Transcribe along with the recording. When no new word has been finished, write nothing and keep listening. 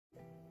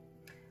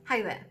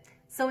Hi there.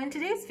 So in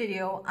today's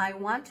video, I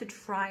want to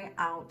try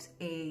out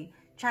a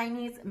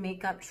Chinese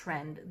makeup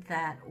trend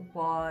that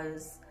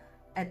was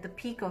at the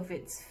peak of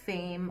its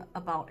fame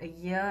about a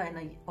year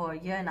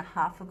and a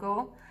half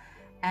ago.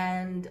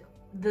 And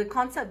the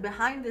concept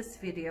behind this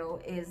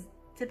video is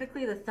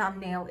typically the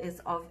thumbnail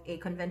is of a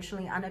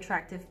conventionally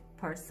unattractive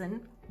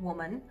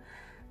woman,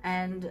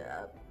 and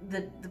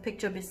the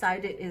picture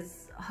beside it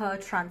is her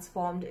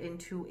transformed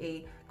into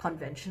a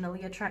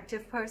conventionally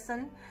attractive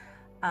person.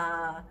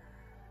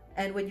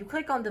 And when you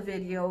click on the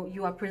video,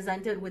 you are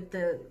presented with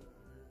the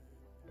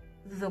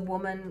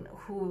woman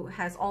who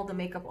has all the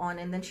makeup on,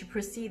 and then she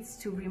proceeds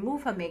to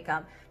remove her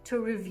makeup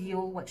to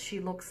reveal what she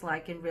looks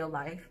like in real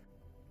life.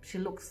 She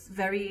looks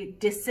very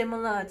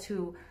dissimilar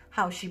to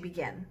how she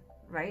began,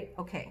 right?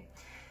 Okay,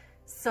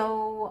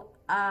 so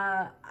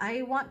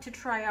I want to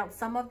try out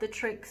some of the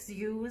tricks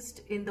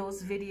used in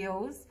those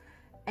videos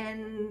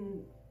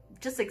and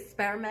just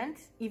experiment,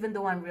 even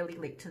though I'm really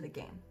late to the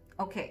game.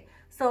 Okay,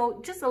 so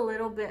just a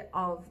little bit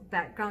of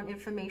background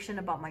information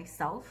about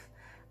myself.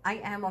 I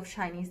am of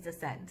Chinese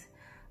descent.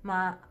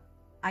 I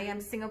am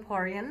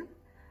Singaporean.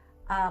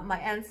 My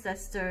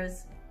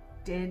ancestors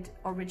did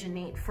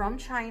originate from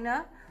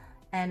China,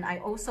 and I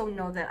also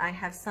know that I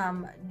have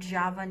some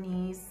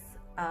Javanese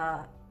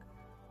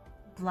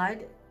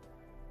blood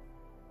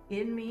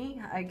in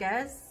me, I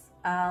guess.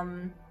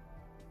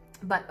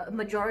 But a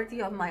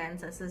majority of my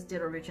ancestors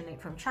did originate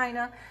from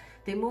China.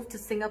 They moved to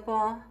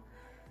Singapore.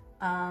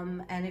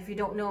 And if you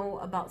don't know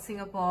about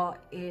Singapore,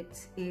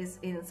 it is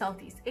in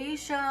Southeast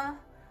Asia,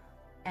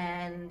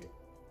 and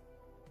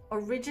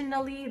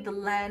originally the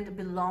land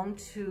belonged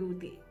to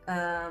the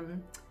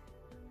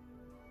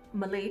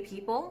Malay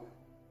people.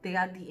 They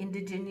are the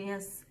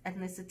indigenous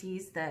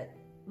ethnicities that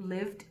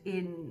lived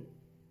in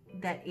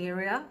that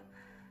area,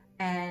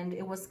 and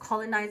it was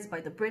colonized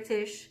by the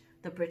British.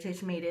 The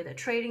British made it a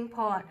trading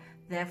port,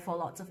 therefore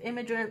lots of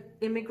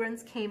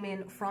immigrants came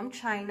in from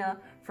China,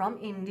 from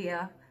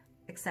India,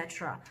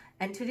 etc.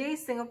 And today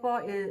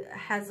Singapore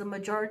has a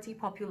majority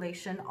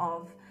population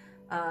of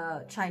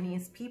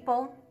Chinese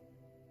people.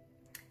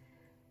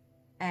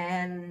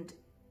 And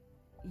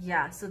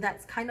yeah, so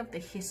that's kind of the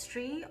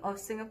history of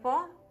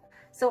Singapore.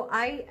 So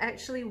I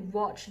actually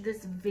watched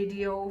this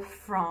video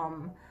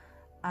from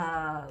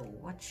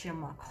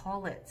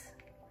whatchamacallit.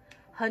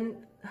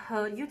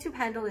 Her YouTube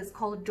handle is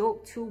called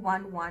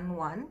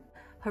Dope2111.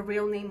 Her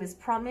real name is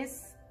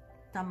Promise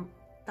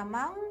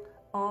Tamang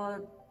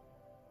or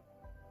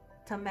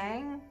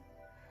Tamang.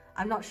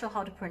 I'm not sure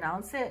how to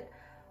pronounce it.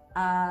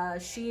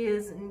 She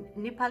is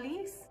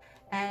Nepalese,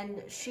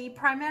 and she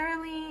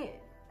primarily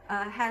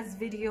has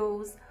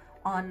videos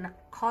on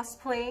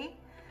cosplay,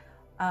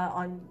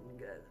 on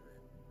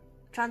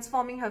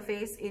transforming her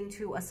face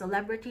into a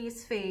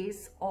celebrity's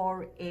face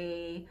or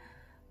a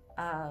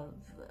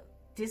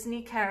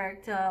Disney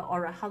character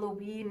or a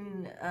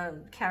Halloween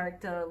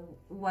character,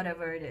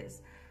 whatever it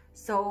is.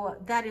 So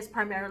that is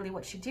primarily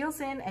what she deals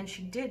in, and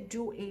she did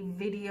do a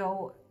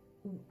video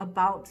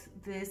about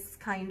this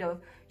kind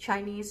of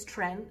Chinese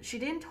trend. She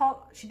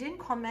didn't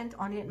comment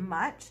on it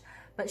much,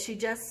 but she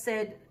just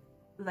said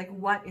like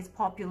what is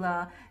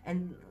popular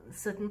and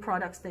certain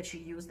products that she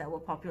used that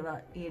were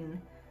popular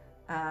in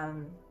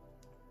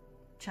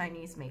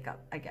Chinese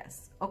makeup, I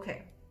guess.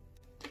 Okay,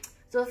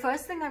 so the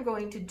first thing I'm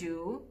going to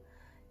do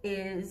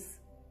is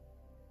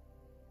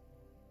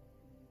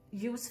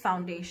use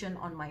foundation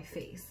on my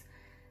face,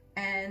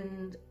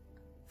 and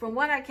from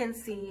what I can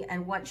see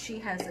and what she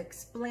has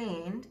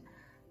explained,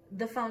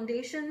 the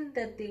foundation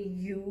that they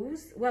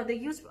use, well, they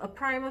use a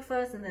primer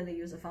first and then they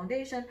use a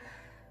foundation.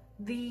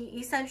 The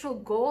essential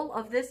goal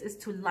of this is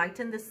to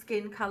lighten the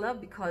skin color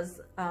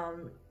because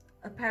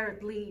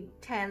apparently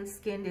tan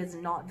skin is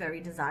not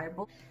very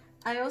desirable.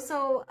 I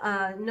also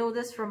know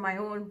this from my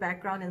own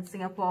background in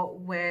Singapore,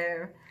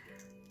 where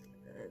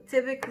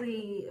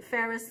typically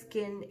fairer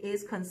skin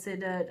is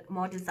considered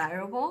more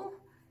desirable.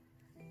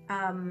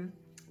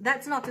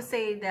 That's not to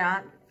say there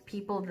aren't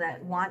people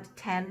that want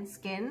tan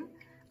skin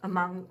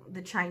among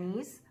the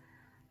Chinese,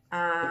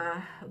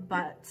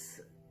 but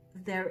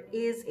there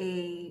is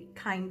a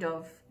kind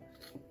of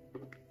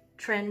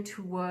trend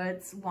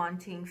towards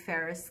wanting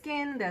fairer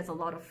skin. There's a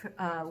lot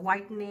of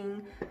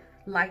whitening,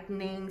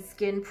 lightening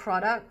skin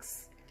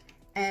products,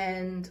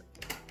 and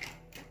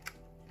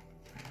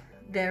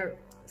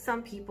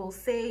some people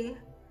say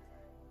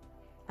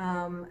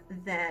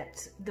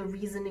that the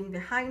reasoning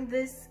behind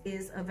this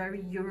is a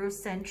very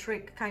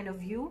Eurocentric kind of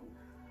view,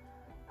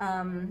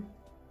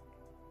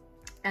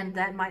 and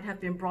that might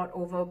have been brought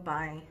over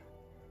by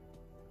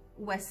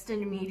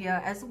Western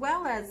media as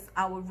well as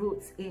our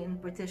roots in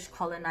British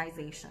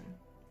colonization.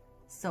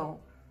 So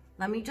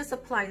let me just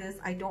apply this.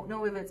 I don't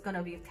know if it's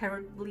gonna be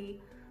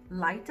terribly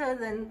lighter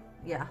than,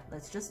 yeah,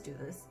 let's just do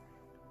this.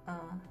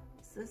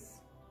 Is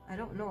this, I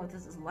don't know if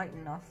this is light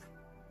enough.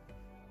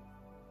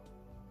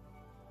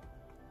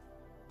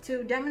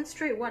 To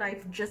demonstrate what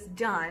I've just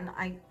done,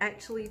 I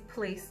actually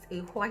placed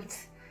a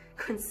white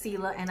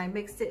concealer and I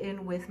mixed it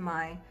in with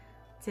my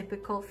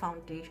typical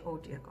foundation. Oh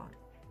dear God.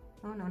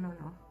 Oh no, no,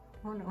 no.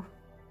 Oh no.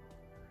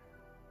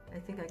 I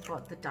think I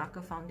got the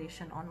darker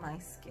foundation on my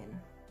skin.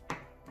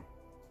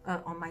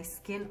 On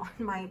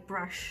my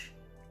brush.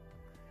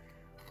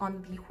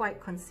 On the white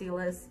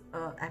concealer's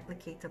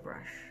applicator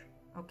brush.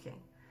 Okay.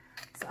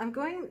 So I'm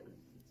going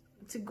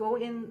to go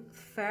in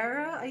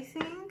fairer, I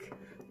think,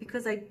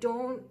 because I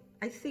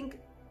think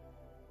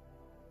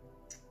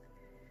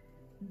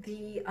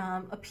the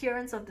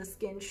appearance of the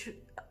skin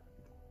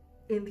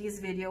in these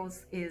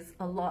videos is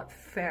a lot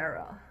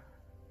fairer.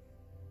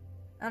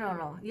 I don't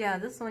know. Yeah,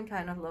 this one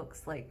kind of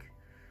looks like...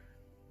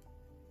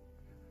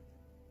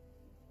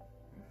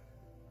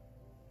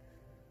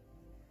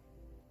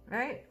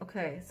 Right?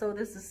 Okay, so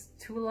this is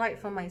too light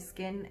for my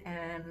skin,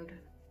 and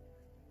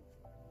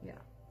yeah.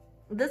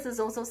 This is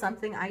also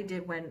something I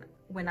did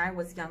when I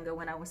was younger,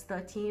 when I was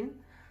 13.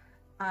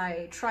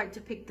 I tried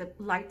to pick the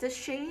lightest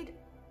shade,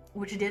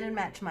 which didn't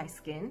match my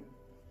skin.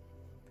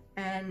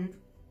 And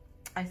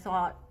I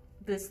thought,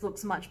 this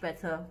looks much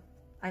better.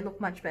 I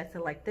look much better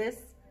like this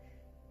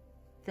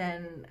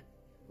than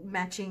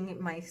matching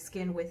my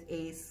skin with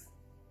a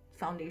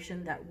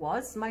foundation that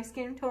was my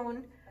skin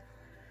tone.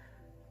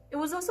 It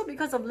was also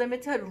because of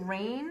limited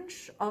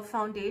range of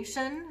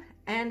foundation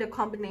and a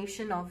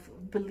combination of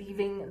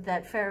believing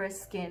that fairer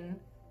skin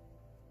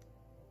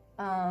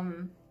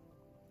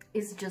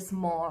is just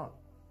more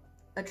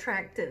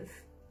attractive.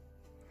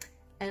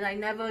 And I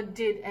never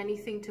did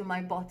anything to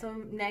my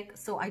bottom neck,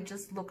 so I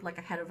just looked like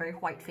I had a very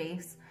white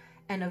face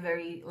and a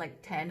very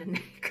like tanned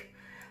neck.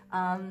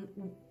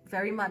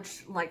 Very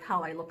much like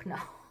how I look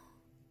now.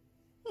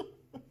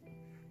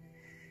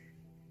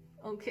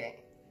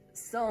 Okay,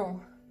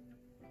 so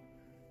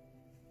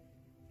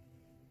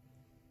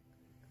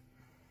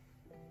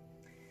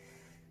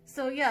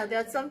yeah, there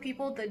are some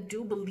people that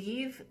do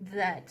believe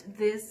that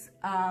this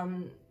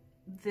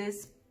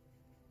this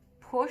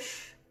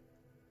push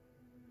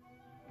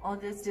or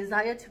this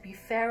desire to be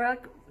fairer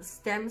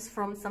stems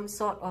from some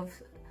sort of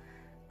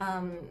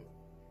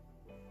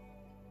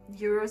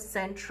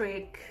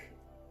Eurocentric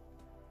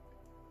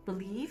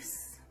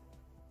beliefs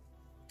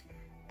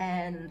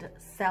and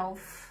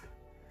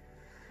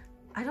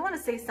I don't want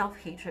to say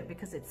self-hatred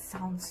because it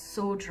sounds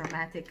so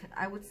dramatic.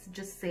 I would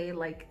just say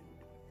like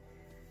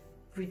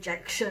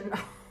rejection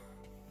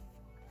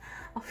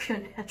of your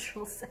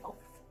natural self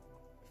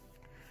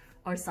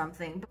or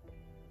something.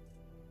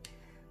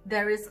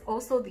 There is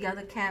also the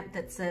other camp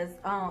that says,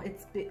 oh,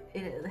 it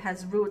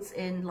has roots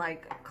in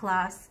like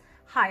class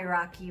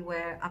hierarchy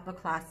where upper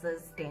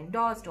classes stay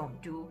indoors,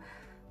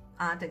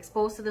 aren't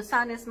exposed to the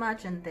sun as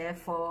much, and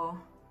therefore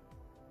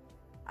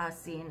are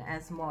seen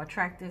as more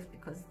attractive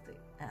because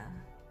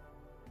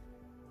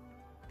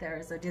there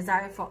is a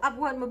desire for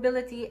upward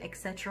mobility,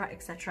 etc,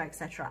 etc,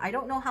 etc. I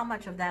don't know how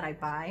much of that I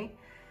buy.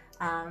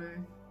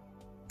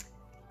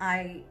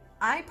 I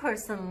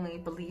personally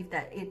believe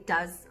that it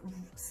does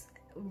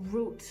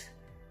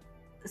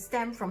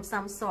stem from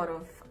some sort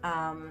of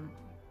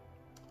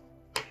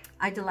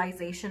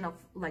idealization of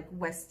like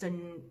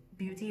Western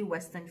beauty,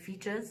 Western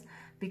features,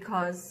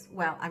 because,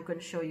 well, I'm going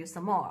to show you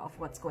some more of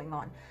what's going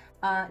on.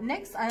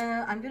 Next,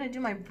 I'm going to do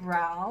my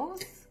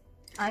brows.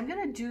 I'm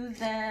going to do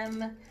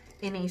them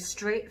in a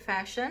straight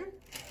fashion.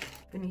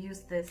 I'm going to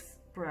use this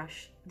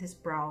brush, this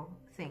brow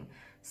thing.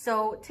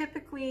 So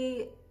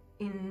typically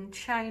in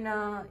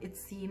China, it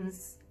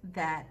seems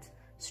that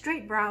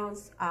straight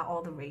brows are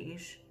all the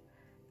rage.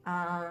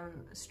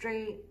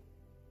 Straight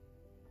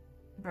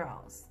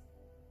brows.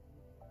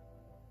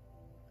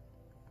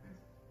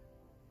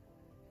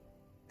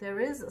 There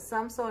is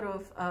some sort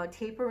of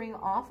tapering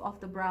off of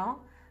the brow,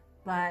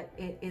 but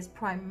it is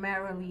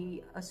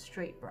primarily a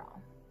straight brow.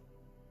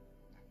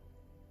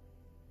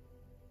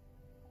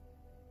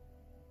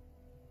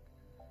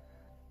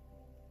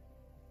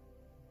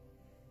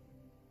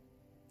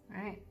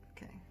 All right,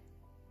 okay.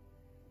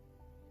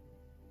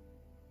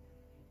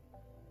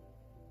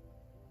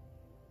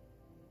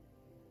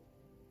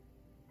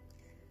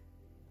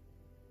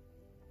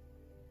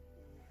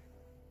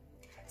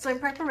 So in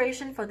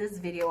preparation for this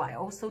video, I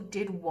also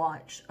did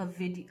watch a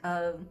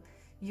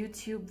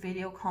YouTube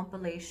video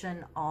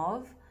compilation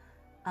of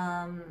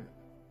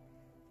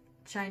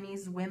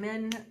Chinese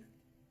women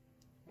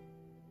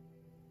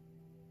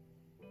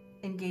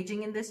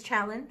engaging in this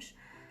challenge.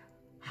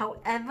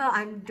 However,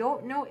 I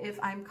don't know if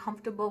I'm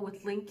comfortable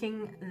with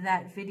linking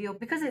that video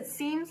because it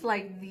seems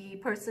like the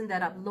person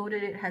that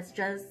uploaded it has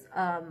just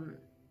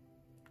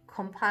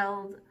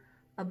compiled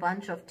a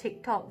bunch of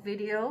TikTok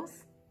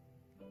videos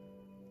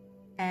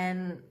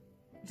and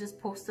just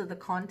posted the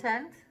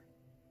content.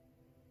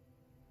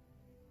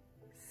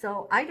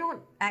 So I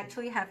don't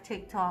actually have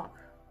TikTok.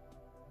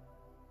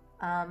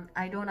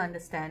 I don't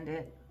understand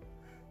it.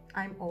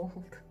 I'm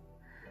old.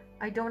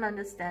 I don't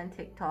understand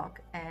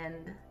TikTok,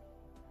 and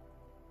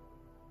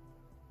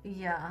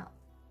yeah.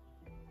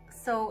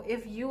 So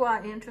if you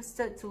are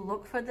interested to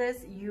look for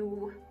this,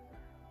 you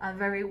are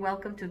very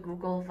welcome to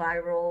Google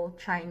viral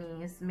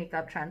Chinese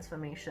makeup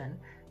transformation,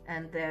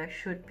 and there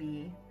should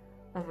be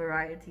a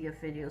variety of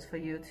videos for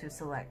you to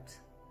select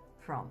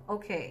from.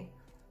 Okay,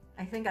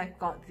 I think I've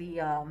got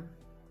the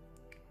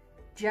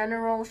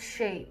general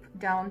shape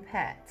down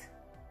pat.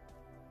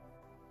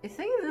 I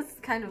think this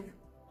kind of,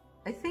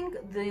 I think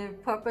the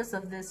purpose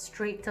of this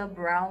straighter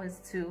brow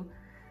is to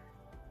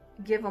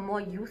give a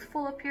more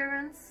youthful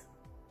appearance.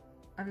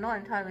 I'm not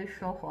entirely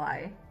sure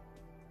why.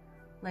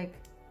 Like,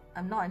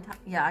 I'm not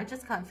entirely, yeah, I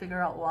just can't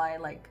figure out why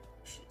like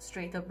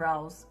straighter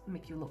brows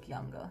make you look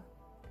younger.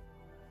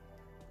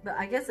 But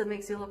I guess it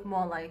makes you look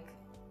more like,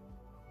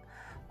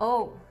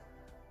 oh,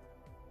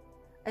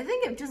 I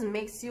think it just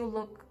makes you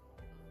look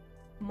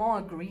more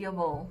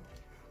agreeable,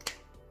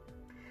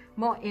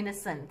 more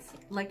innocent,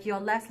 like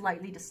you're less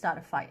likely to start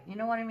a fight. You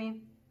know what I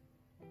mean?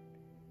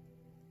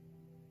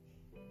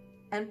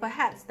 And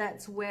perhaps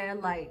that's where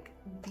like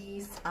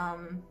these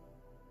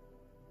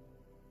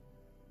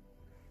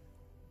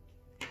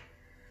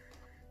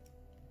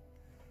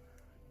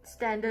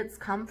standards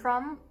come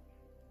from,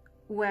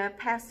 where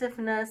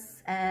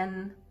passiveness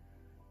and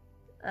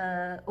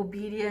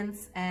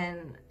obedience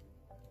and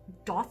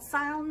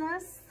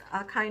docileness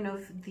are kind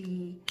of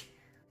the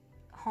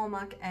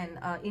hallmark and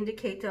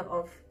indicator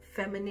of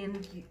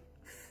femininity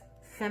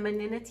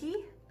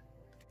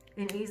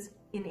in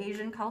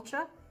Asian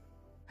culture.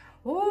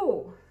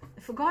 Oh, I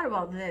forgot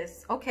about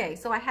this. Okay,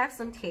 so I have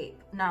some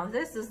tape. Now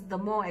this is the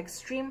more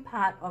extreme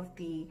part of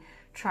the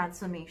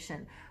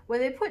transformation, where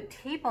they put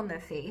tape on their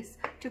face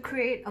to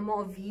create a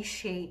more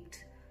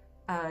V-shaped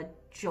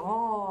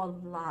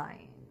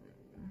jawline.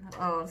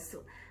 Oh,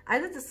 so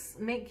either to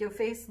make your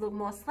face look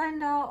more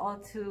slender or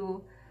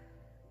to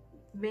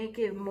make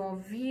it more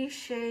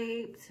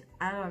V-shaped.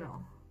 I don't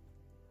know.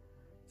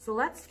 So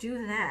let's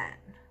do that.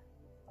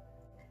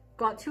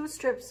 Got 2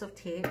 strips of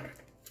tape.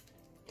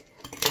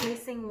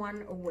 Placing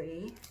one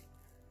away.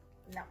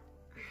 No.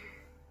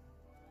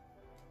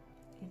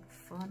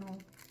 Infernal.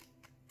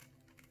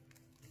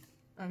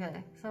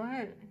 Okay, so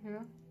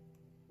here,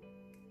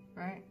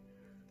 right?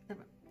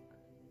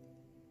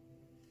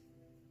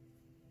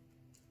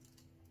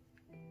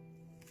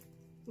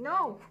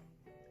 No!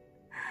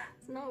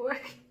 It's not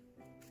working.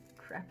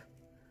 Crap.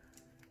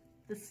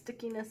 The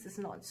stickiness is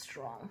not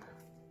strong.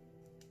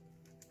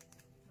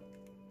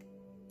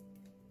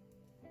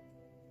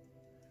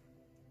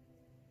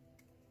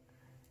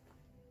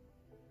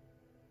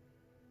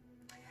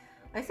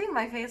 I think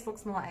my face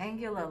looks more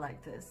angular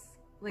like this.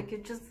 Like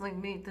it just like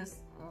made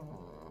this.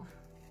 Oh,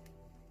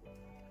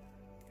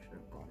 should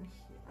have gone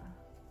here.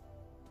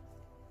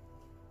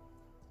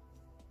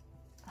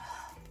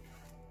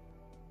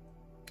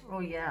 Oh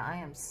yeah, I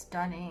am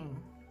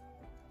stunning.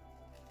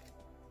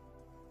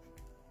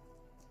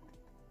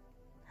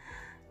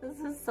 This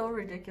is so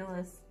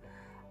ridiculous.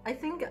 I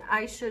think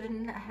I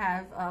shouldn't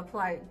have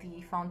applied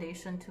the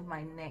foundation to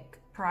my neck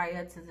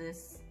prior to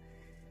this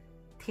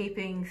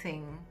taping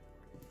thing.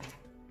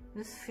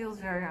 This feels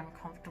very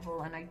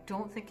uncomfortable, and I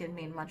don't think it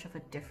made much of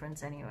a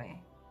difference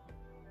anyway.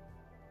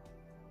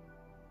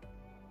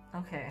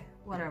 Okay,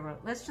 whatever.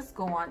 Let's just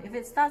go on. If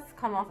it starts to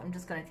come off, I'm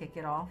just gonna take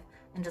it off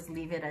and just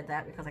leave it at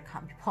that because I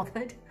can't be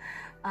bothered.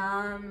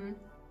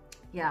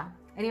 Yeah.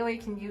 Anyway, you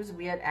can use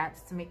weird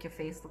apps to make your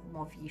face look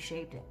more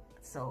V-shaped.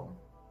 So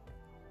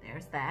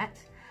there's that.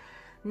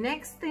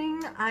 Next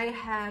thing, I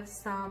have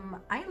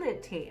some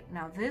eyelid tape.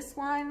 Now this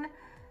one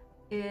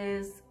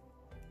is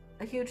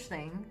a huge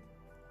thing.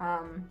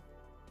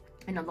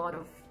 In a lot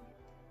of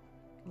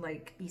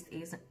like East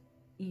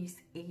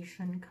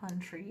Asian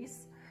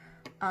countries,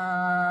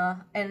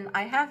 and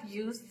I have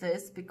used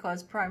this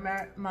because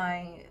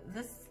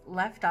this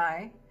left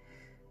eye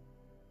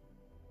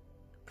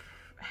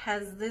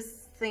has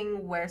this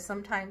thing where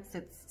sometimes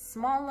it's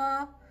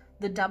smaller,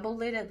 the double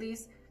lid at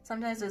least.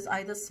 Sometimes it's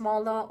either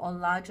smaller or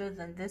larger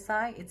than this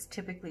eye. It's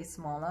typically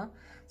smaller,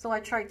 so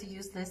I tried to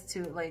use this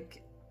to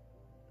like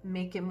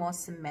make it more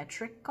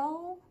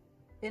symmetrical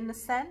in a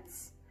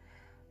sense.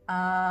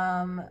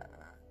 As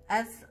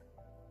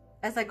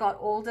I got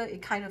older,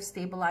 it kind of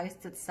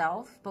stabilized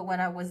itself, but when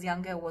I was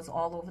younger, it was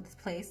all over the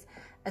place,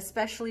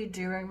 especially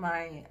during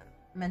my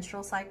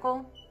menstrual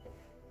cycle.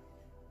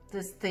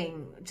 This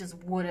thing just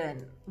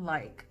wouldn't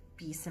like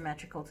be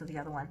symmetrical to the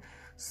other one.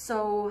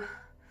 So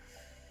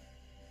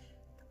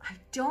I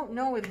don't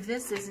know if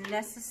this is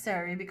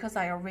necessary because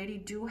I already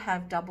do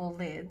have double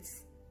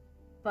lids,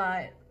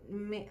 but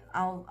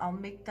I'll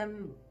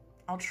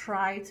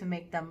try to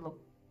make them look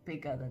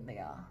bigger than they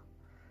are,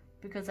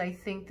 because I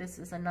think this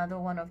is another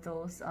one of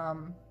those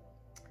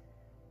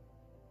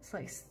it's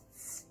like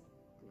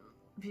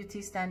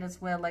beauty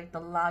standards where like the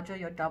larger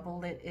your double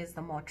lid is,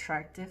 the more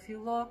attractive you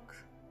look.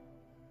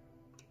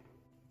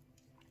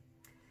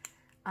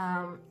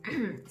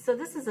 So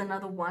this is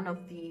another one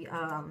of the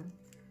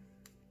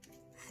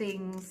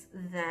things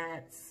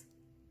that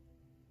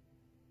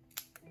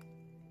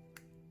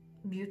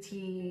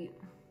beauty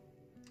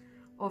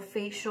or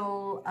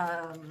facial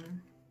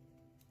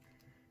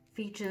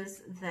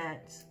features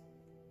that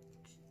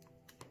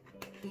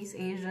East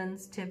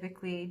Asians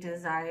typically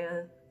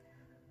desire,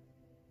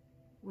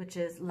 which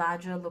is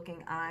larger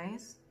looking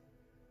eyes,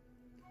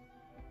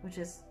 which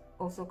is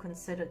also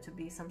considered to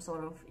be some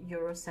sort of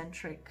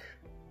Eurocentric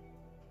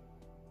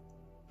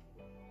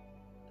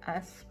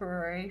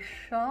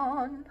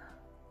aspiration.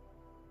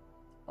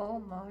 Oh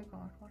my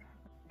god, what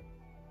happened?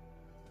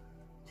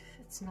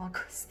 It's not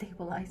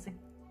stabilizing.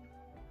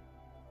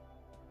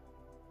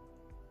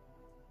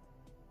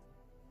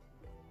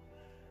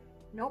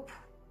 Nope.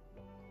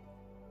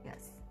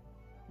 Yes.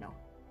 No.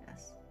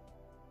 Yes.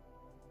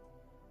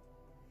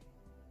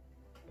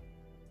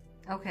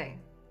 Okay.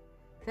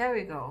 There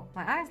we go.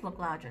 My eyes look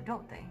larger,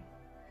 don't they?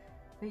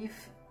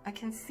 I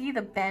can see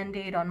the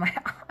band-aid on my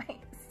eyes.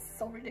 It's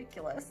so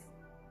ridiculous.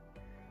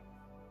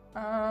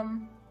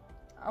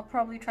 I'll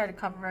probably try to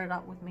cover it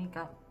up with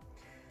makeup.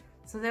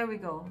 So there we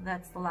go.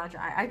 That's the larger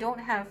eye. I don't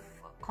have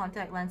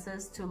contact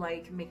lenses to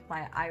like make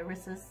my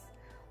irises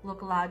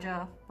look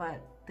larger,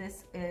 but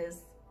this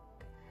is...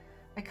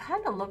 I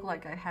kind of look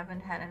like I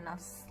haven't had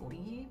enough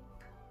sleep.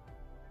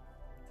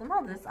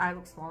 Somehow this eye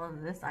looks smaller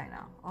than this eye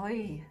now.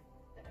 Oy.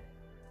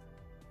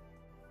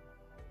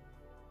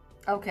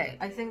 Okay,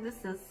 I think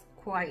this is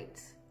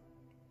quite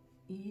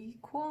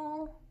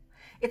equal.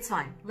 It's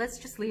fine. Let's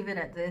just leave it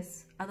at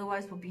this.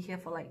 Otherwise, we'll be here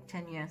for like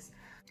 10 years.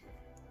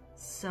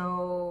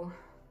 So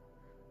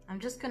I'm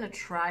just gonna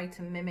try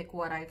to mimic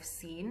what I've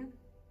seen.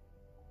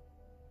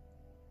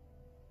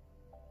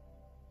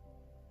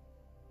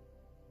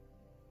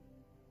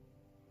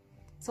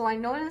 So I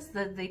noticed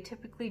that they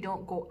typically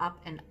don't go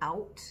up and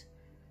out.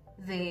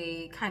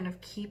 They kind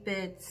of keep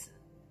it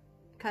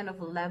kind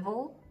of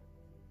level.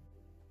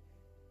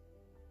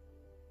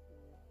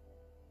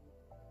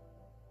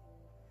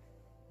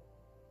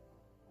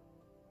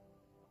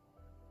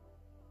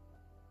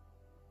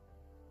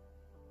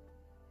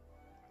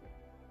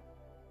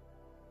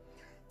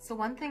 So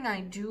one thing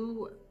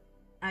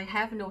I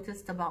have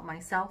noticed about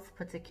myself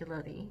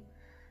particularly,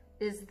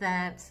 is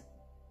that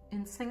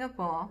in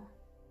Singapore,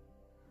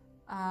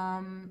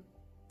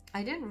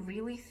 I didn't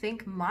really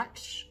think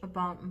much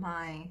about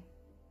my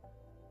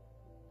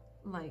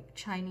like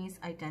Chinese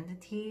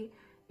identity.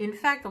 In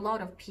fact, a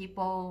lot of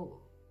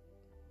people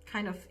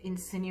kind of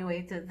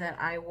insinuated that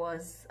I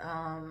was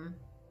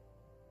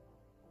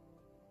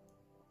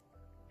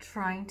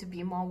trying to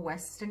be more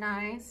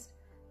westernized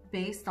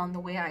based on the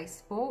way I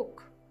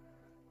spoke.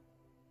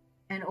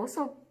 And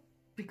also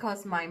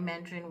because my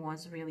Mandarin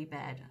was really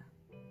bad,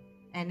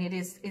 and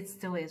it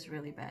still is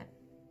really bad.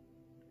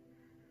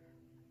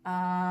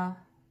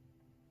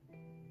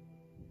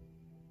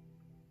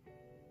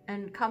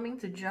 And coming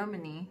to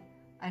Germany,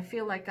 I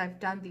feel like I've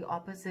done the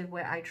opposite,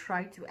 where I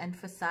try to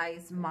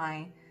emphasize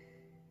my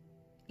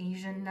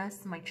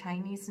Asianness, my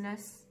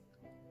Chineseness.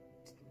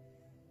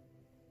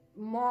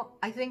 More,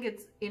 I think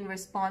it's in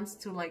response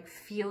to like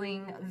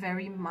feeling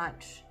very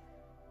much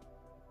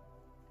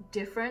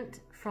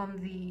different from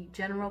the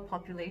general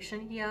population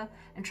here,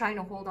 and trying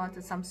to hold on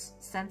to some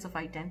sense of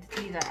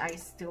identity that I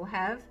still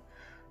have.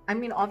 I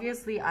mean,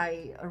 obviously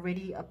I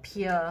already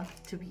appear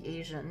to be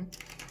Asian.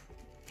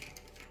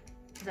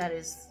 That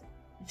is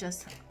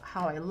just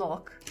how I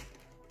look.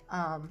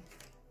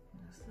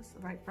 Is this the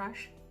right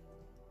brush?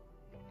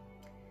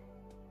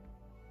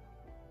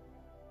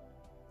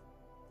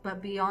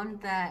 But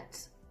beyond that,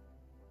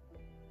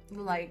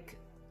 like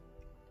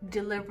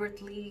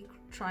deliberately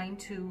trying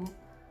to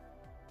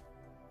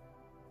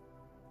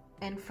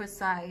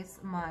emphasize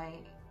my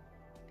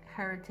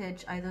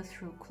heritage either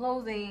through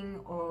clothing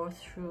or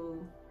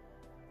through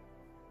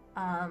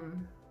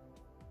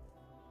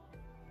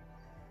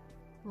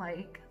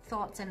like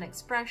thoughts and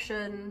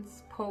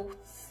expressions,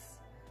 posts,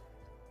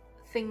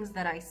 things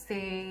that I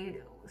say,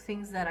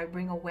 things that I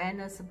bring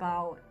awareness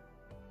about.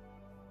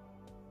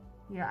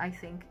 Yeah, I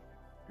think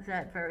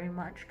that very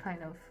much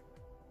kind of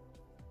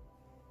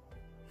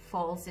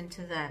falls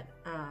into that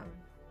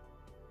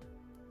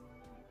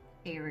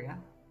area.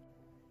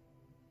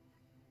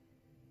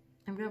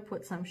 I'm gonna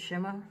put some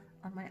shimmer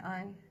on my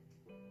eye.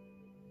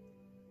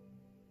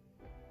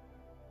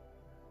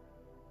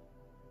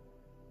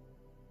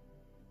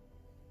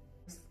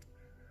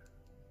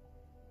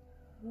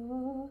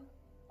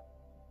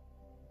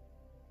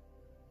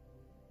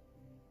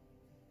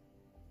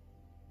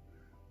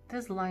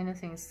 This liner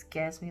thing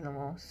scares me the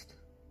most.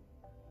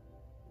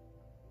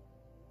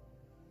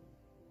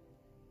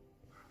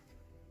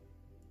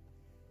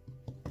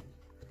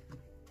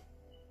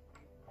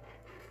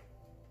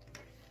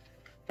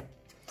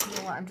 You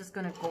know what? I'm just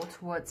gonna go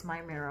towards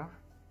my mirror.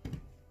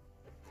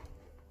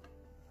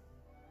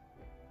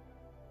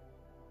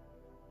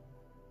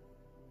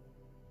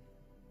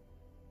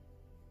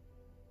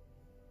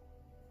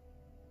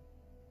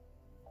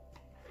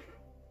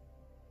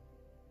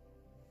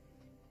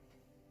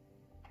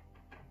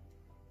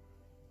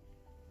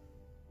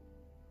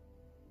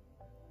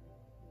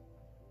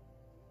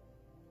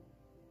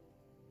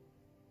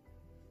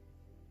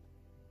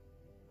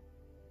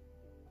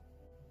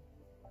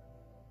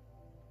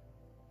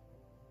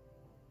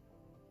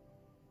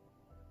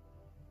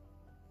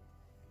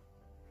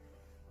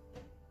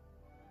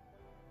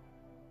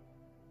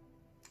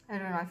 I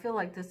don't know, I feel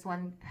like this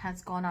one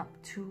has gone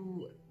up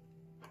too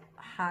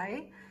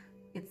high.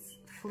 It's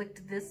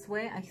flicked this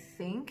way. I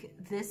think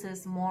this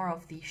is more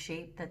of the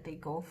shape that they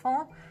go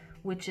for,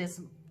 which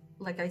is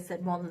like I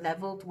said, more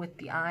leveled with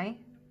the eye,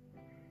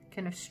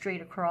 kind of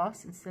straight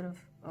across instead of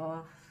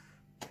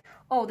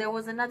oh, there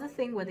was another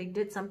thing where they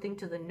did something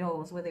to the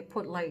nose where they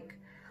put like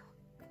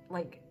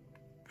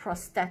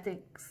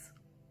prosthetics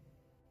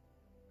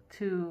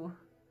to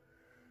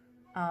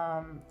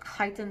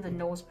heighten the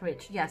nose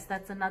bridge. Yes,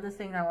 that's another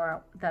thing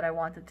that I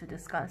wanted to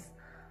discuss.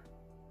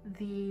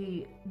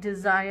 The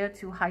desire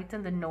to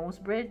heighten the nose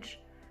bridge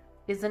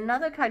is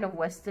another kind of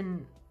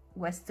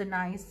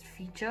westernized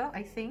feature,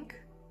 I think.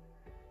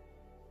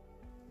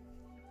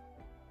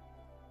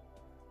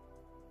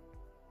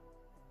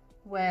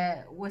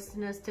 Where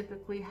Westerners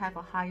typically have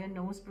a higher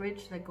nose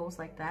bridge that goes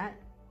like that.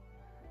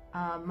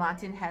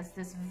 Martin has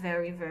this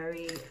very,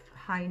 very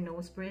high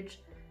nose bridge.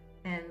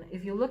 And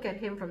if you look at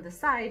him from the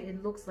side,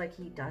 it looks like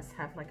he does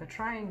have like a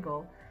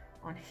triangle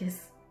on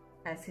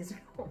as his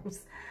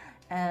nose.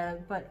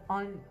 But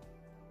on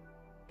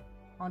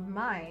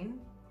mine,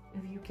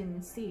 if you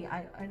can see,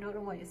 I don't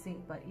know what you're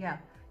seeing, but yeah,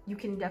 you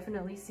can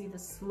definitely see the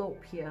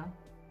slope here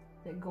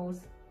that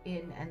goes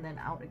in and then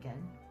out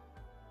again.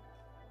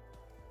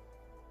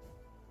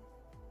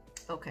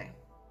 Okay.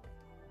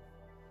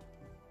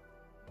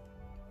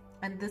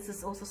 And this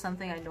is also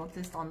something I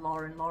noticed on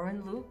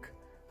Lauren Luke.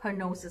 Her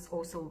nose is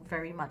also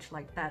very much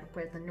like that,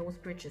 where the nose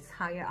bridge is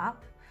higher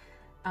up.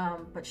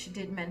 But she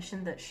did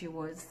mention that she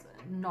was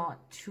not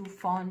too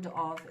fond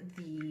of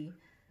the,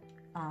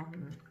 ow,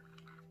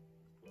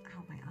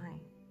 my eye.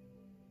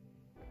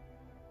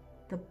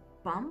 The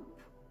bump,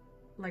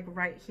 like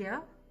right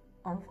here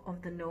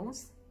of the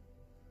nose.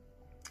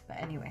 But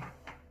anyway.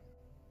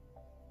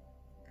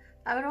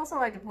 I would also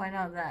like to point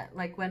out that,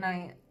 like, when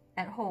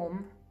at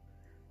home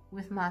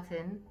with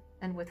Martin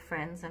and with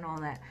friends and all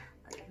that,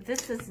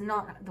 this is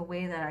not the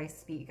way that I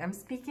speak. I'm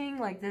speaking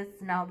like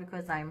this now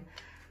because I'm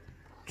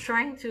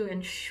trying to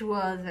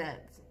ensure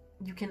that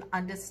you can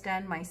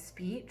understand my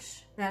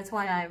speech. That's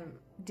why I'm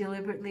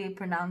deliberately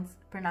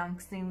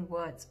pronouncing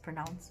words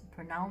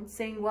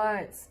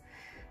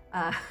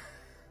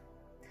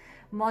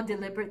more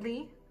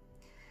deliberately.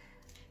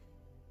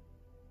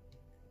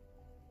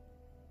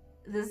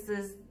 This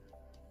is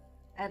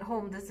at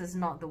home. This is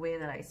not the way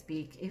that I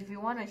speak. If you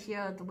want to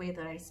hear the way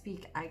that I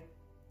speak, I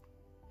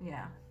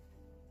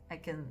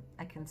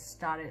can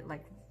start it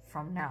like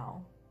from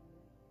now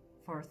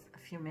for a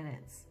few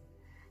minutes.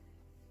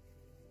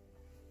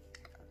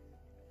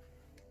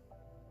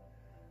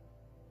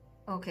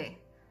 Okay,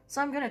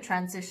 so I'm gonna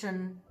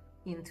transition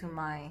into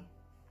my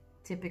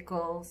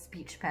typical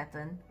speech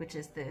pattern, which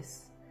is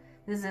this.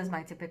 This is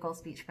my typical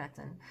speech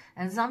pattern.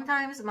 And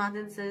sometimes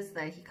Martin says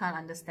that he can't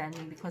understand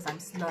me because I'm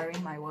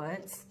slurring my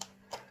words.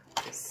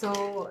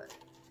 So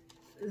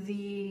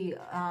the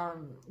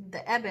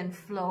ebb and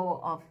flow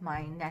of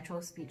my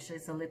natural speech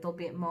is a little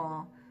bit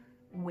more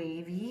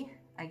wavy,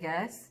 I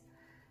guess.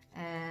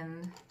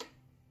 And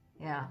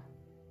yeah,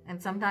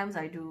 and sometimes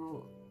I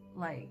do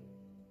like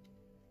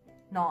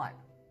not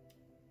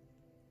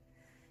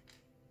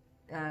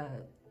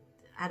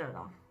I don't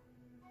know,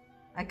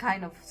 I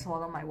kind of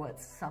swallow my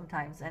words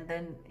sometimes, and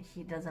then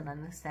he doesn't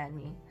understand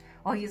me,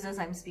 or he says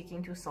I'm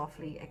speaking too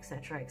softly,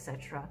 etc,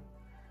 etc.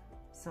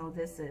 So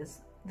this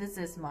is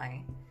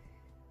my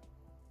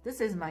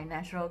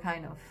natural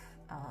kind of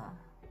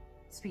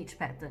speech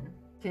pattern.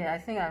 Okay, I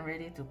think I'm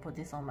ready to put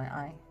this on my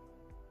eye.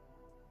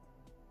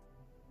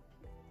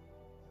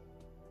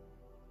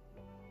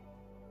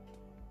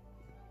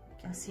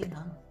 Can see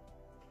now.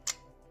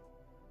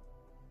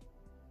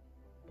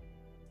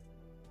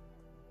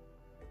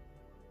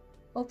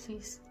 Oh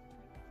please.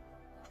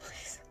 Oh,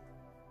 please.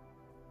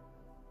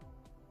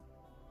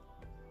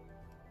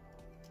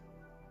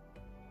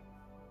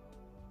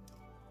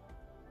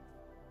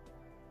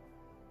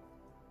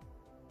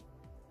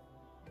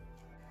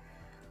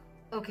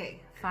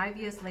 Okay, 5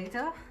 years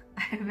later,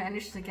 I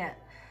managed to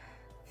get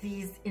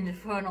these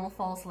infernal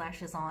false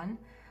lashes on.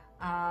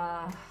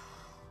 I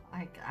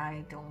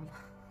don't.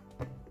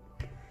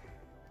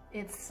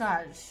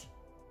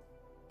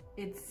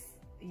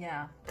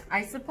 Yeah.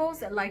 I suppose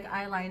that like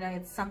eyeliner,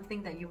 it's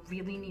something that you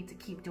really need to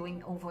keep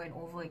doing over and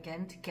over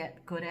again to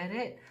get good at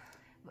it.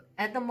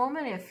 At the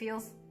moment,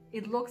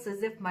 it looks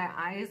as if my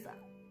eyes,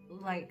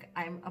 like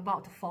I'm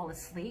about to fall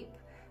asleep.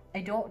 I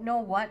don't know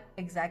what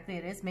exactly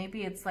it is.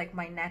 Maybe it's like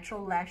my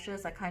natural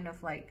lashes are kind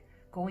of like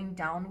going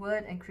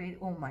downward and create,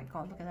 oh my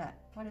god, look at that.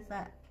 What is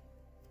that?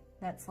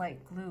 That's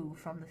like glue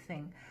from the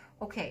thing.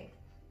 Okay,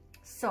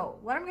 so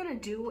what I'm gonna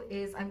do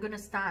is I'm gonna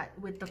start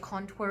with the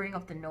contouring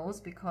of the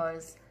nose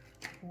because,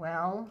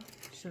 well,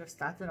 should have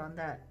started on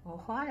that a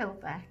while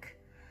back.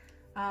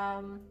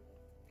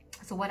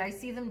 So what I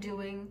see them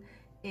doing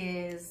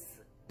is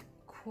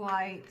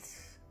quite,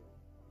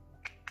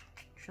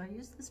 should I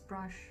use this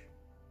brush?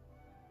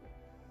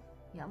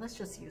 Yeah, let's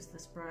just use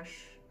this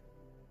brush.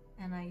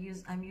 And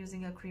I'm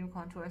using a cream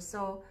contour.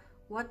 So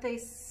what they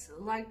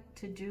like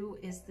to do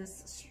is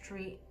this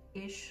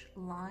straight-ish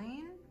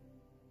line.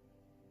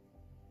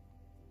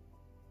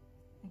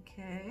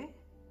 Okay.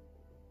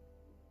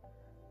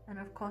 And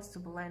of course to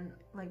blend,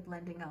 like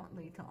blending out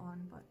later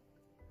on, but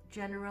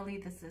generally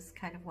this is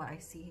kind of what I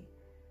see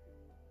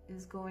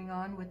is going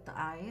on with the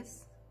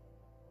eyes.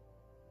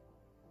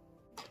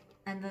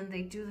 And then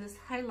they do this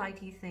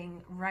highlighty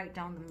thing right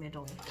down the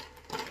middle.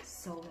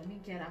 So let me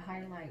get a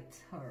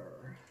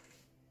highlighter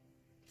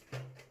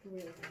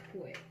real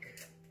quick,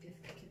 if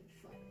I can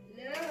find.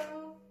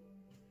 Hello?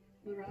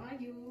 Where are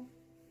you?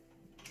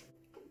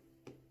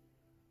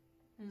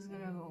 I'm just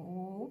gonna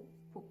go.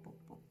 Boop, boop,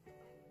 boop.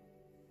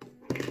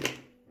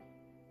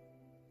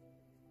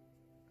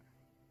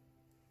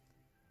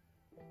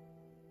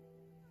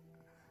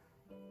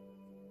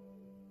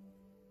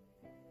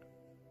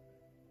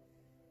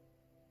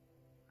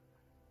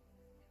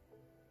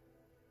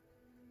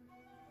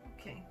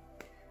 Okay,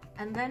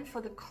 and then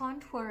for the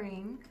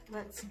contouring,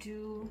 let's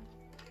do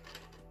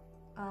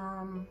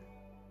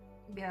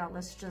yeah,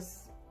 let's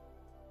just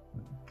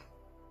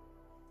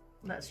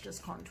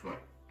contour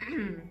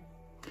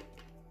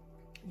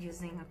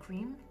using a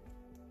cream.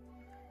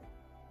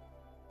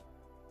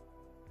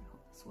 I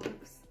hope this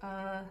works.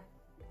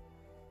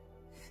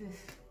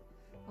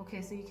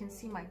 Okay, so you can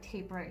see my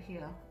tape right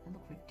here. I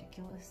look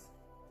ridiculous.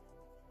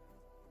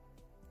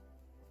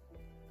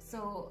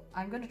 So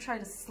I'm going to try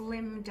to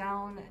slim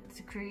down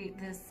to create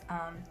this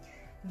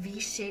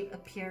V-shaped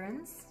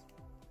appearance.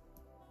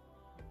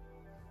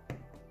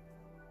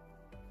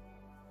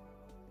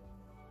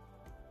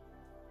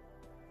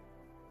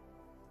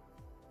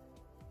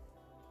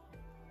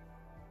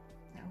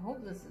 I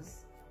hope this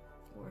is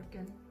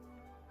working.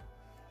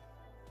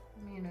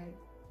 I mean, I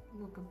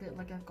look a bit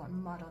like I've got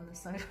mud on the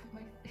side of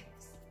my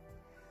face.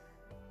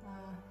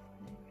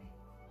 Anyway.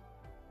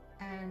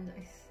 And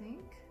I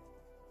think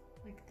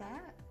like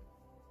that.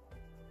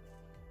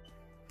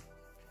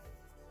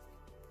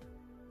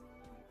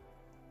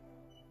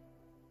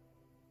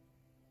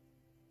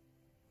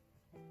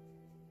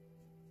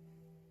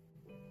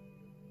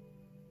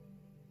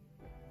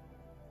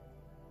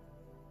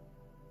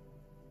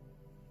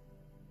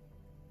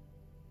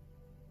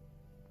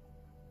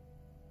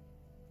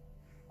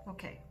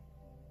 Okay.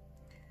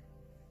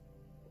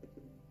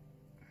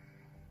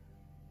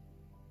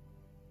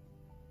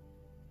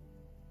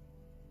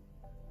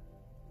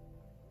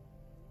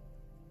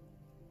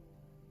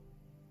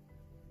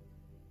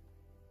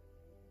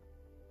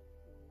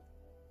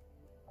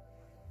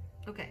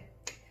 Okay,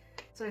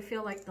 so I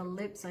feel like the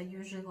lips are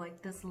usually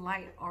like this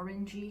light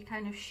orangey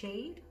kind of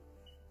shade.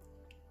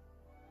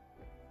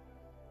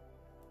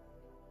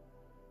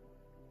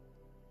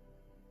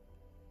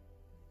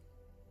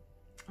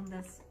 And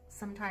that's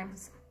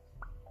sometimes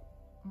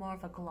more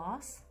of a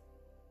gloss.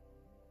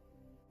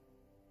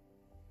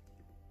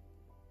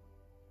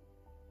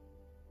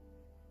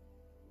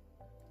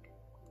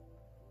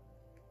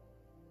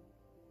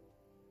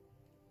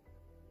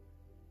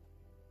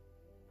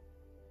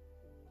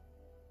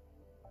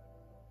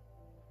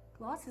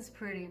 Gloss is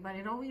pretty, but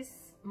it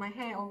always, my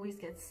hair always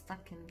gets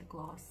stuck in the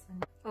gloss.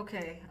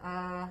 Okay,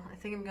 I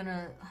think I'm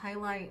gonna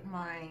highlight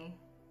my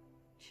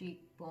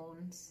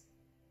cheekbones.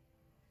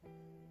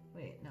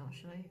 Wait, no, I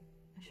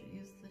should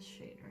use this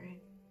shade,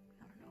 right?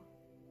 I don't know.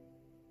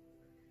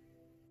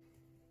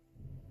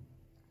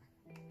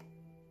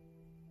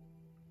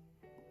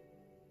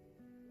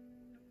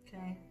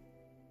 Okay.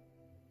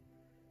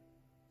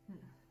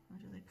 Where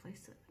do they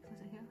place it?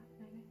 Place it here,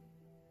 maybe?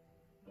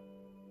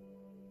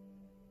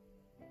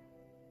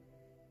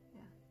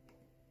 Yeah.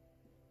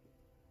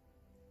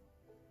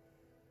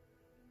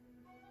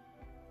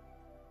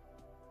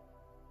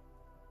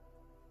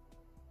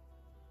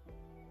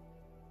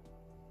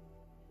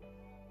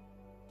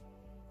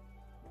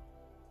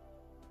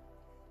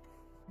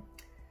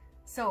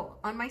 So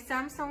on my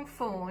Samsung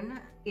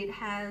phone, it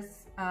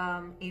has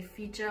a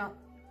feature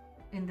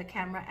in the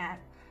camera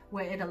app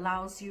where it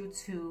allows you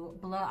to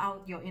blur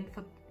out your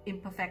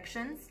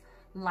imperfections,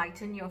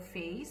 lighten your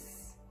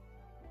face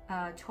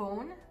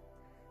tone,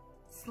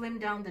 slim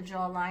down the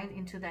jawline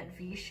into that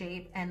V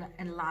shape, and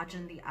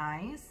enlargen the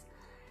eyes.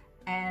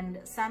 And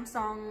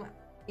Samsung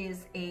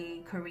is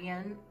a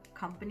Korean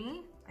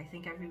company. I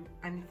think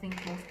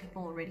most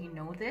people already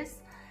know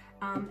this.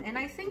 And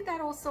I think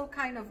that also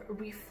kind of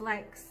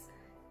reflects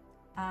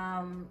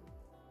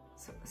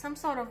some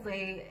sort of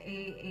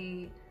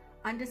a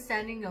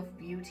understanding of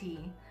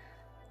beauty.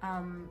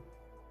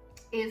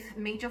 If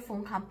major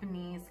phone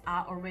companies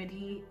are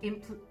already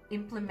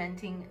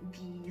implementing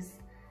these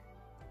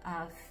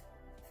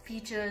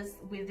features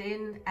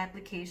within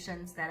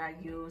applications that are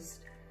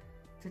used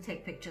to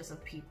take pictures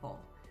of people.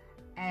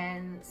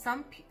 And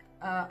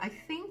I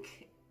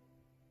think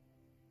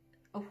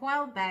a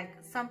while back,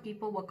 some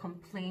people were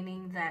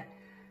complaining that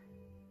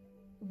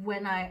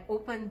when they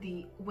opened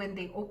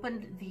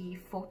the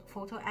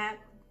photo app,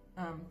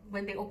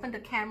 when they opened the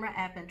camera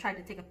app and tried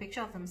to take a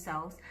picture of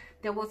themselves,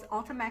 there was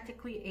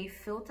automatically a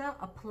filter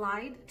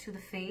applied to the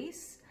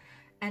face,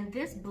 and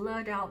this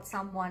blurred out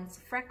someone's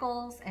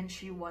freckles, and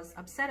she was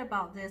upset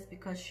about this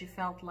because she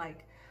felt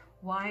like,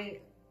 why,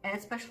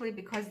 especially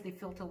because the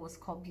filter was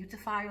called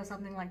Beautify or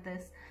something like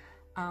this,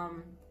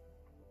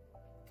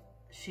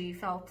 she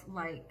felt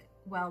like,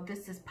 well,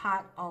 this is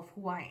part of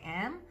who I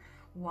am.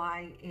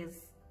 Why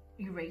is,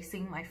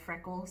 erasing my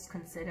freckles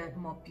considered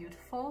more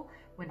beautiful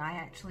when I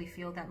actually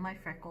feel that my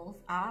freckles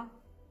are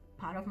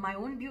part of my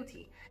own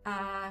beauty?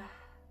 Yeah,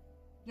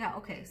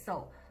 okay,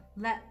 so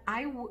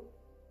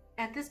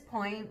at this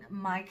point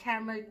my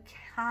camera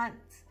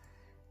can't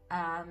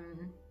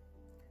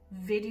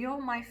video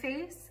my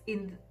face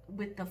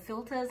with the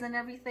filters and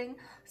everything,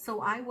 so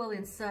I will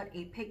insert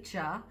a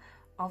picture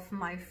of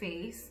my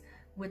face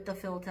with the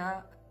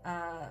filters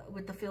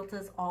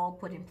all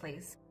put in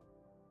place.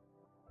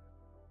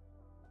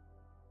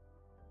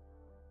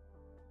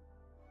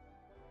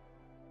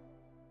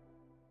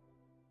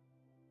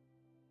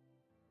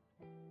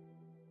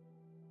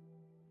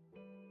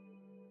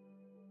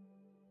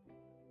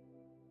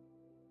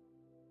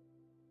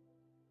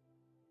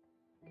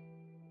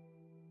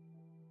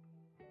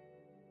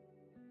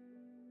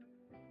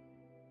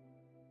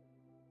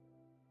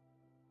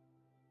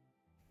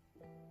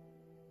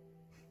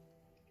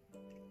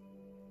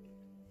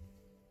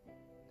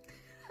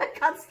 I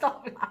can't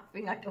stop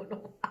laughing, I don't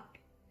know why.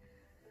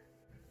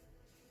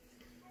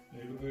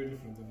 Yeah, you look very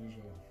different than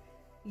usual.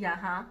 Yeah,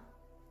 huh?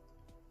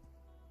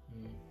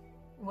 Yeah.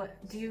 What,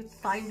 do you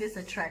find this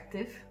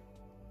attractive?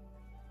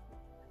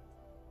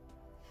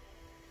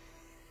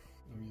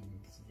 I mean,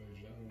 it's very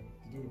general.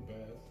 You don't look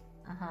bad.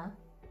 Uh-huh.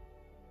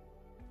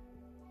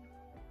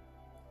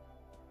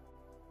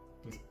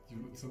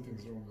 But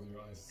something's wrong with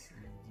your eyes.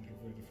 You look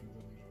very different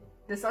than usual.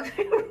 There's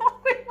something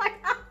wrong with my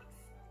eyes.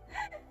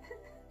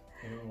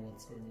 I don't know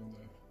what's going on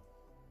there.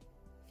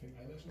 Fake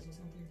eyelashes or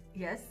something?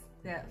 Yes,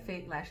 there are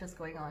fake lashes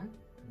going on.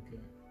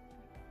 Okay.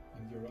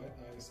 And your right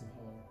eye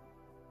somehow...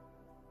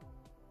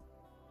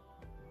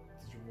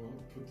 Did you want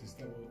to put these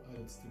double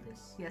eyelid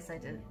stickers? Yes, I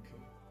did.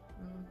 Okay.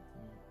 Mm.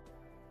 Yeah.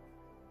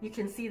 You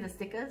can see the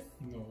stickers?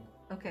 No.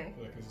 Okay.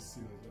 But I can just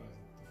see that your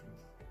eyes are different.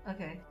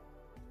 Okay.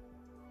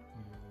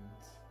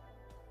 And...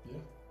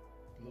 yeah.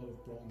 A lot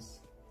of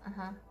bronze.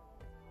 Uh-huh.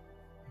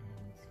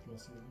 And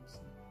glossy lips.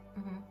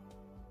 Mm-hmm.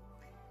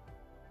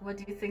 What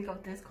do you think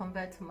of this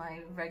compared to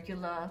my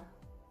regular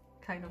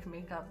kind of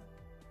makeup?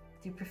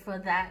 Do you prefer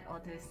that or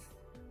this?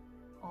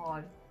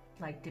 Or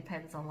like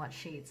depends on what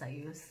shades I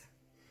use?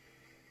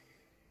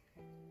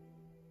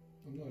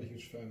 I'm not a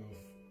huge fan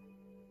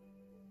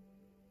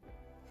of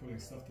putting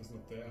stuff that's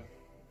not there.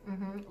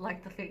 Mm-hmm.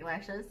 Like the fake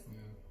lashes?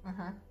 Yeah.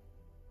 Uh-huh.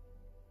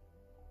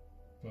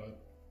 But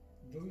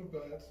it doesn't look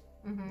bad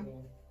Mm-hmm. at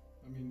all.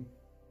 I mean,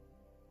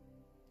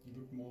 you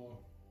look more...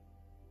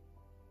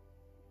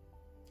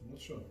 I'm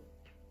not sure.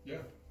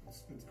 Yeah,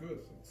 it's good.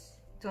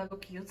 Do I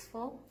look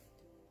youthful?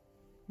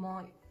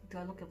 More, do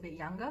I look a bit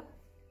younger?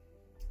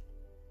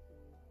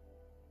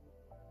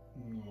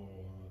 No,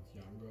 not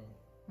younger.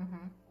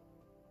 Mm-hmm.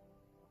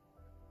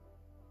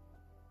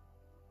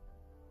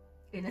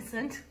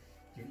 Innocent?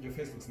 Your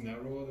face looks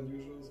narrower than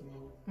usual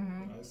somehow.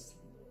 Mm-hmm. Your eyes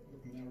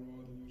look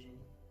narrower than usual.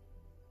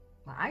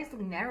 My eyes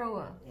look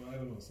narrower. Well, I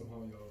don't know,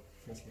 somehow your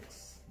face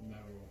looks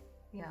narrow.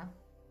 Yeah.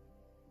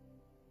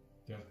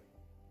 Yeah.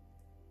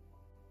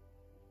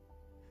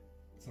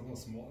 Somehow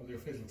small. Your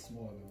face looks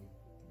smaller than...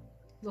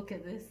 Look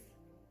at this.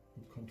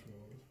 Good contour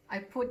of it. I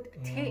put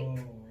tape.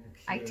 Oh,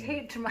 okay. I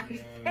taped my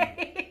Yeah.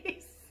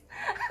 face.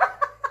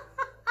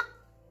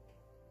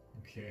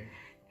 Okay.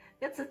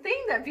 It's a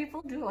thing that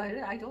people do.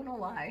 I don't know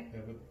why.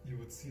 Yeah, but you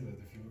would see that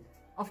if you looked.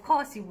 Of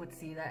course you would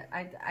see that.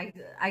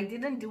 I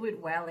didn't do it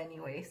well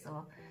anyway,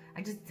 so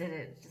I just did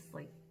it. Just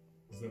like...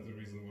 Is that the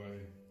reason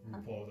why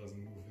RuPaul doesn't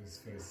move his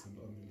face and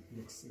only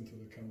looks into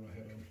the camera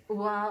head on?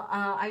 Well,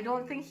 I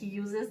don't think he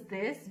uses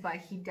this, but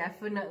he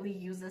definitely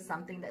uses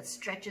something that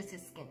stretches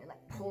his skin and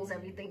like pulls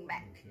everything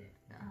back. Okay.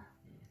 Yeah. Yeah,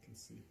 I can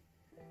see.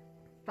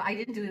 But I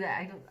didn't do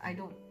that. I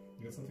don't.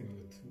 You got something on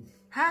your tooth.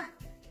 Huh?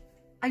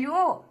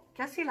 Ayo,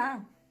 kasi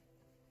lang.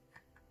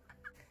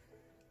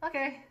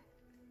 Okay.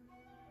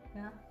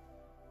 Yeah.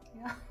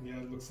 Yeah. Yeah,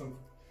 it looks some.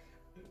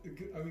 I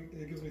mean,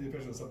 it gives me the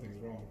impression that something's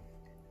wrong.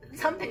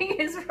 Something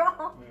is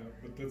wrong. Yeah,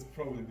 but that's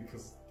probably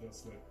because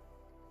there's like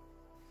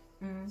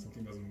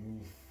something doesn't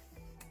move.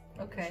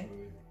 Okay.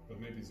 Naturally. But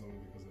maybe it's only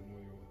because I know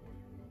you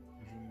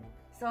usually look.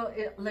 So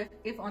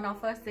if on our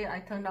first date I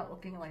turned out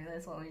looking like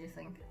this, what would you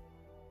think?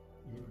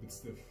 You look a bit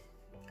stiff.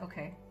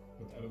 Okay.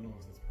 But I don't know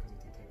if that's because of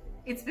the tape or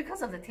not. It's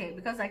because of the tape,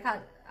 because I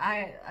can't.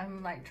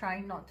 I'm like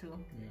trying not to.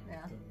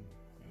 Yeah. Then,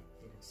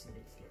 that looks a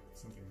bit like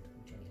something.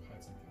 I'm trying to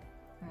hide something.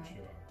 Which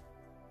you are.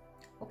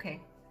 Okay.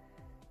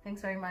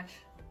 Thanks very much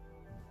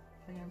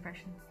for your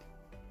impressions.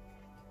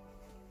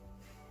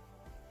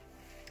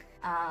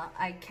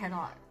 I can't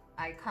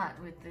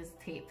with this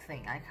tape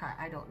thing.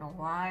 I don't know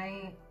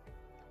why.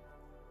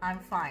 I'm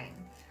fine.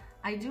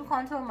 I do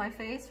contour my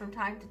face from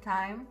time to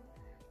time,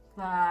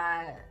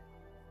 but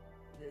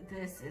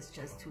this is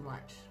just too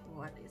much.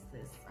 What is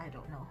this? I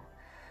don't know.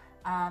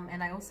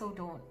 And I also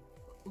don't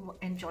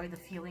enjoy the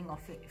feeling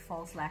of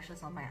false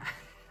lashes on my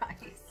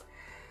eyes.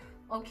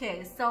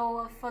 Okay,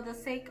 so for the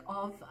sake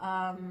of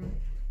I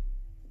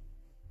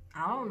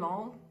don't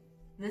know,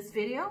 this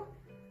video,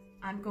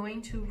 I'm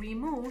going to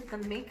remove the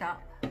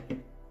makeup.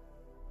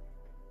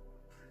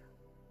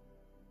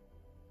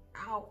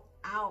 Ow,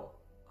 ow.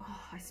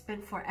 Oh. I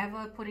spent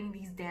forever putting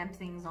these damn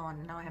things on,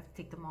 and now I have to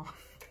take them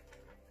off.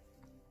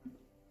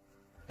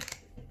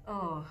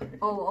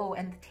 Oh,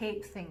 and the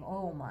tape thing.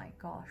 Oh my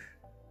gosh.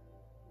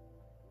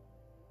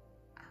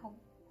 Ow.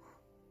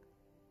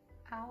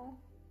 Ow.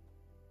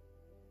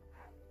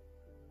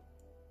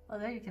 Well,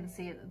 there you can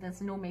see it.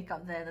 There's no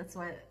makeup there.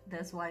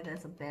 That's why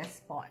there's a bare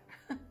spot.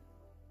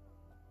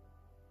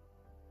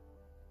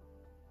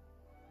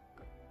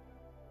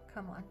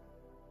 Come on.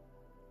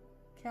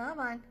 Come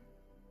on.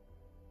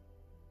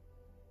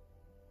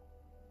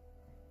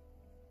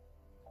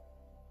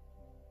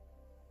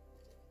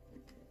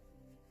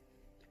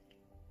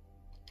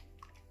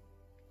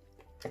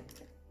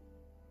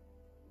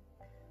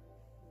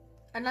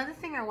 Another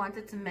thing I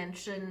wanted to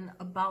mention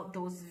about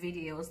those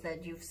videos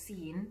that you've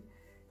seen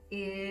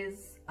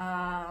is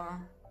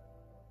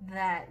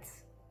that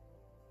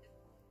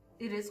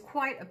it is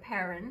quite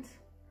apparent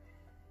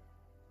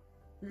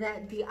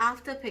that the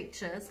after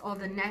pictures, or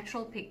the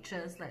natural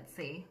pictures, let's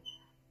say,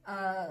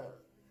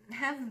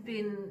 have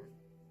been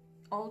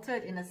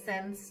altered in a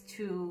sense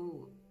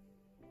to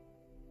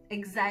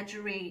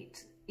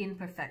exaggerate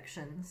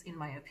imperfections, in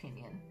my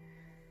opinion.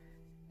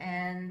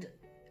 And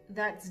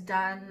that's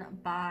done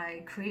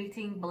by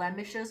creating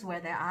blemishes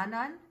where there are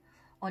none,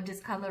 or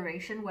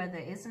discoloration where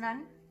there is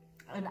none,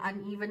 an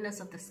unevenness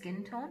of the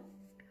skin tone.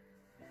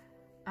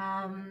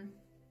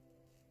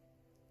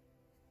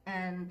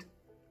 And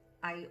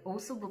I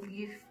also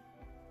believe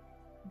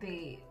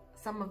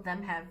some of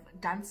them have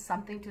done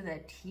something to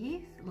their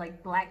teeth,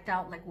 like blacked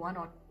out like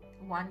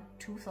one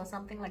tooth or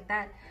something like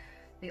that.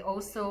 They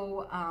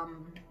also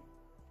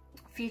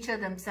feature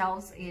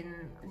themselves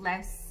in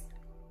less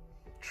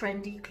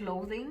trendy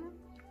clothing,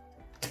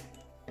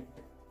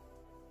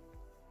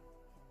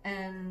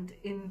 and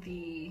in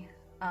the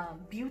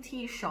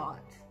beauty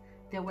shot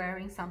they're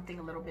wearing something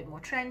a little bit more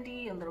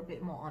trendy, a little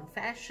bit more on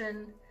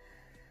fashion.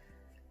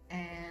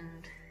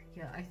 And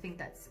yeah, I think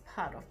that's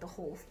part of the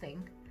whole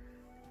thing.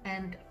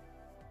 And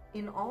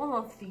in all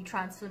of the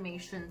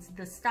transformations,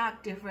 the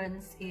stark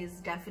difference is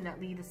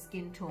definitely the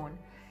skin tone.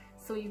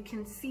 So you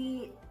can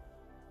see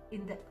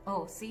in the,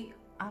 oh, see,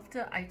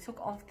 after I took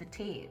off the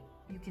tape,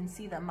 you can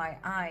see that my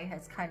eye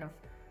has kind of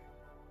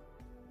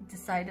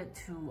decided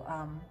to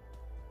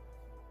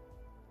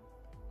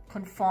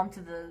conform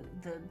to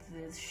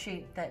the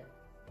shape that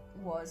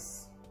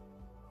was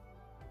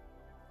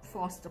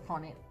forced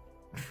upon it.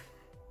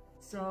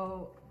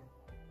 So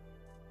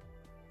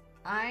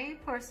I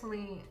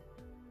personally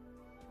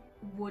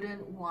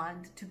wouldn't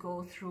want to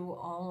go through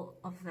all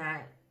of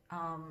that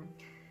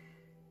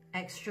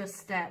extra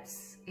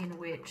steps in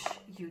which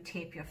you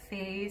tape your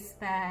face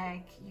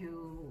back,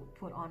 you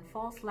put on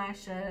false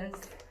lashes,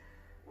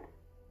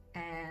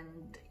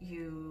 and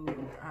you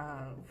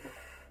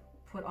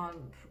put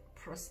on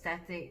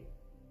prosthetic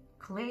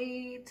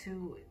clay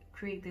to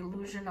create the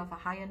illusion of a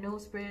higher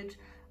nose bridge.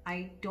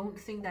 I don't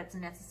think that's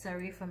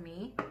necessary for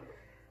me.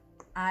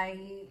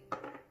 I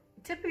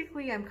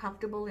typically am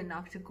comfortable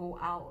enough to go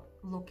out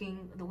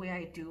looking the way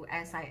I do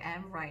as I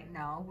am right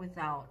now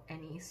without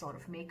any sort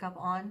of makeup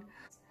on.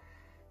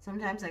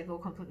 Sometimes I go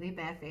completely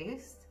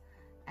barefaced,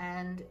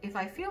 and if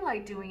I feel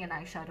like doing an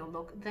eyeshadow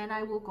look, then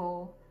I will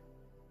go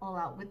all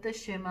out with the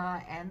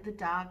shimmer and the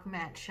dark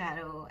matte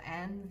shadow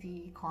and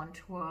the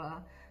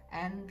contour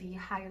and the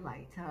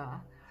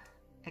highlighter,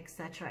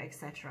 etc,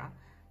 etc.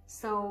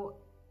 So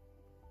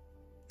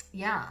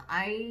yeah,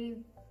 I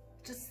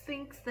just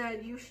think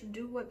that you should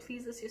do what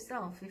pleases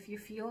yourself. If you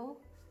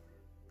feel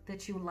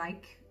that you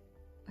like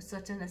a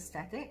certain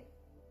aesthetic,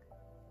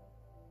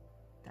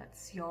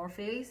 that's your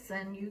face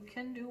and you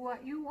can do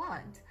what you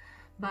want.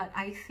 But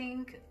I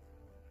think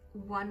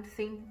one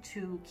thing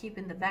to keep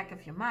in the back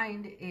of your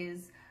mind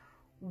is,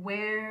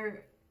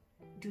 where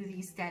do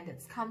these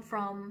standards come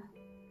from?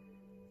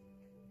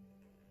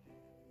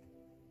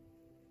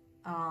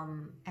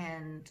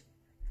 And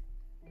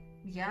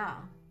yeah,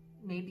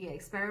 maybe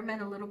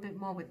experiment a little bit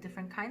more with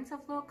different kinds of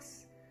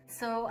looks.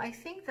 So I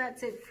think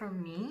that's it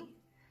from me.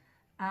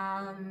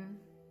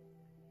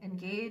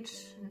 Engage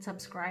and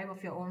subscribe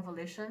of your own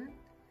volition,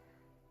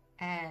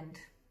 and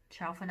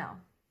ciao for now.